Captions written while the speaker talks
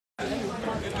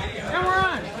And we're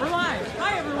on. We're live.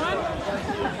 Hi, everyone.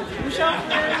 Michelle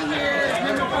Ferry here,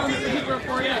 member from the Peterborough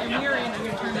Foria, and we are in. I'm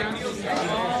going to turn around so you can see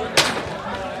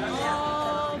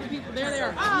all the people. There they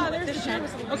are. Ah, there's the tent.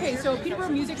 Okay, so Peterborough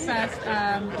Musicfest.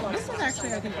 This is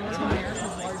actually, I think, the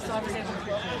America's largest.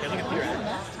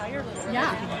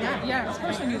 Yeah. Of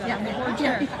course I knew that. Yeah, the board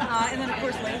chair. And then, of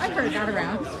course, I've heard that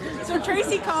around. So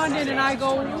Tracy Condon and I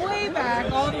go way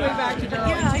back, all the way back to Durham.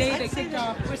 And today they kicked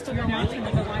off. We're still announcing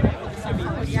the lineup for the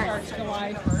summer, which starts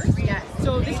July 1st. Yeah.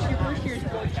 So this is your first year's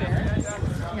board chair.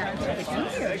 Yeah.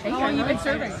 Thank you. How long have you been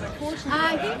serving?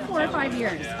 I think 4 or 5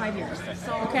 years. 5 years.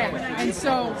 Okay. And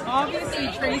so obviously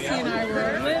Tracy and I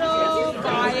were a little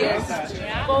biased,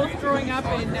 both growing up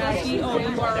in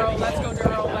DOURO, Let's Go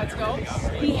Durham, Let's Go.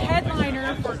 The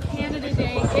headliner for Canada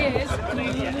Day is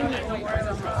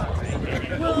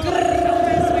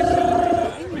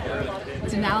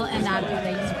Danelle and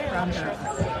Natalie from Durham.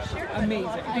 Amazing.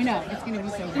 I know, it's going to be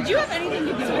so good. Did you have anything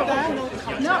to do with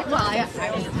that? No, well, I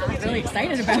was really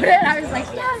excited about it. I was like,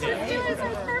 yes, let's do it.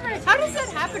 That's perfect. How does that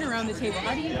happen around the table?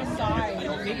 How do you decide?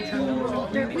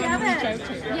 We have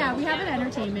we have an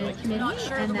entertainment committee,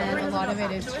 and then a lot of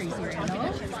it is Tracy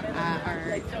Randall,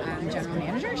 our general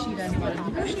manager. She does a lot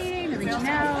of negotiating, the reaching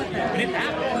out.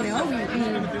 We,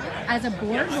 as a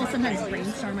board, will sometimes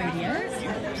brainstorm ideas.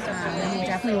 And we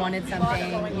definitely wanted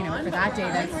something, for that day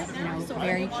that's,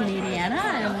 very Canadiana,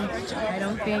 and I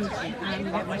don't think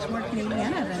we get much more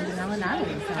Canadiana than Danelle and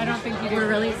Natalie. So I don't think you do. We're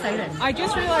really excited. I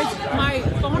just realized my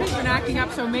phone has been acting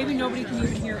up, so maybe nobody can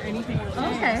even hear anything we're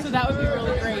saying. Okay. So that would be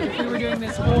really great if we were doing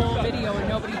this whole video and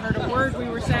nobody heard a word we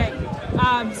were saying.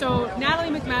 So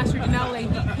Natalie McMaster, Danelle Leahy,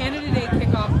 Canada Day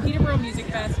kickoff, Peterborough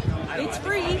Musicfest. It's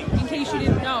free, in case you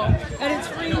didn't know, and it's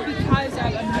free because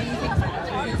of amazing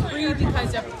sponsors. It's free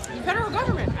because of the federal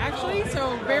government, actually.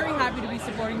 So very happy to be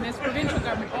supporting this. Provincial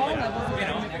government, all levels of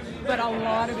government, but a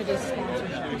lot of it is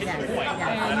sponsorship. Yes.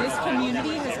 And this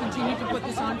community has continued to put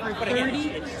this on for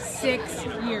 36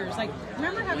 years. Like,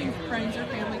 remember having friends or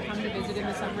family come to visit in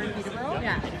the summer in Peterborough?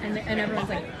 Yeah, and everyone's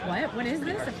like, what? What is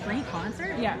this? A free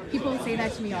concert? Yeah. People say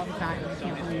that to me all the time. I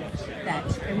can't believe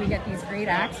that. And we get these great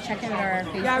acts. Check out our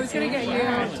Facebook. Yeah, I was going to get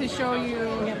you to show you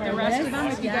the rest of them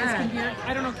if you guys can hear.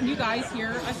 I don't know, can you guys hear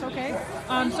us okay?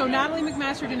 So Natalie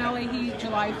McMaster, Danelle Leahy,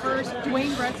 July 1st.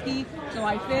 Dwayne Gretzky,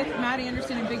 July 5th. Matt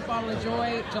Anderson and Big Bottle of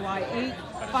Joy, July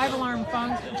 8th. 5 Alarm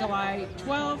Funk, July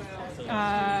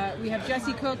 12th. We have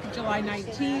Jesse Cook, July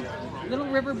 19th. Little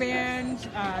River Band,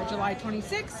 July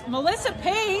 26th. Melissa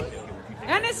Payne,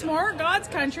 Ennismore, God's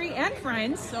Country, and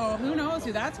Friends. So who knows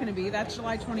who that's going to be. That's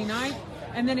July 29th.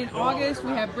 And then in August,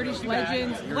 we have British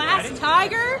Legends, Last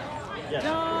Tiger.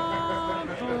 Don't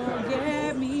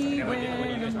forget me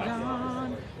when I'm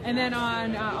gone. And then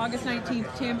on August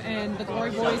 19th, Tim and the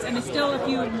Glory Boys. And there's still a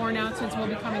few more announcements will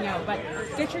be coming out. But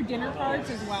get your dinner cards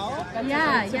as well.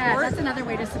 That's that's another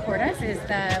way to support us is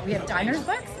we have diners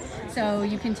books. So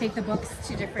you can take the books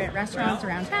to different restaurants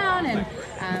around town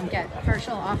and get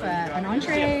partial off an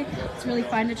entree. It's really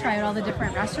fun to try out all the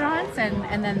different restaurants,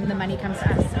 and then the money comes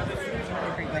to us. So it's a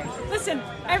really great way. Listen,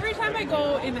 every time I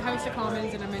go in the House of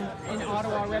Commons and I'm in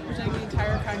Ottawa representing the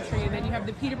entire country, and then you have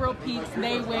the Peterborough Peaks,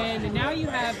 they win, and now you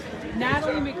have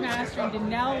Natalie McMaster and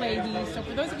Danelle Leahy. So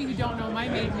for those of you who don't know, my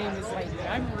maiden name is Leahy.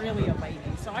 I'm really a lady.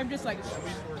 So I'm just like,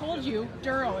 told you,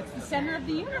 Durham, it's the center of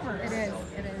the universe. It is.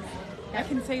 I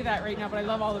can say that right now, but I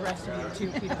love all the rest of you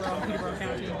too, Peterborough and Peterborough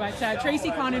County. But Tracy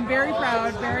Condon, very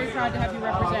proud to have you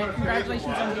represent.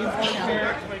 Congratulations on being board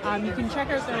chair. You can check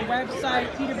out their website,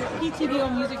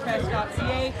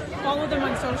 ptbomusicfest.ca. Follow them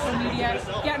on social media.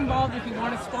 Get involved if you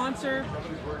want to sponsor.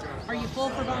 Are you full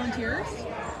for volunteers?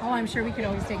 Oh, I'm sure we could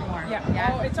always take more.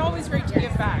 Yeah. Oh, it's always great to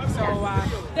give back. So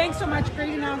thanks so much. Great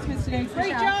announcements today.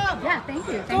 Great job. Yeah, thank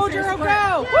you. Go Durham,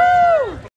 go!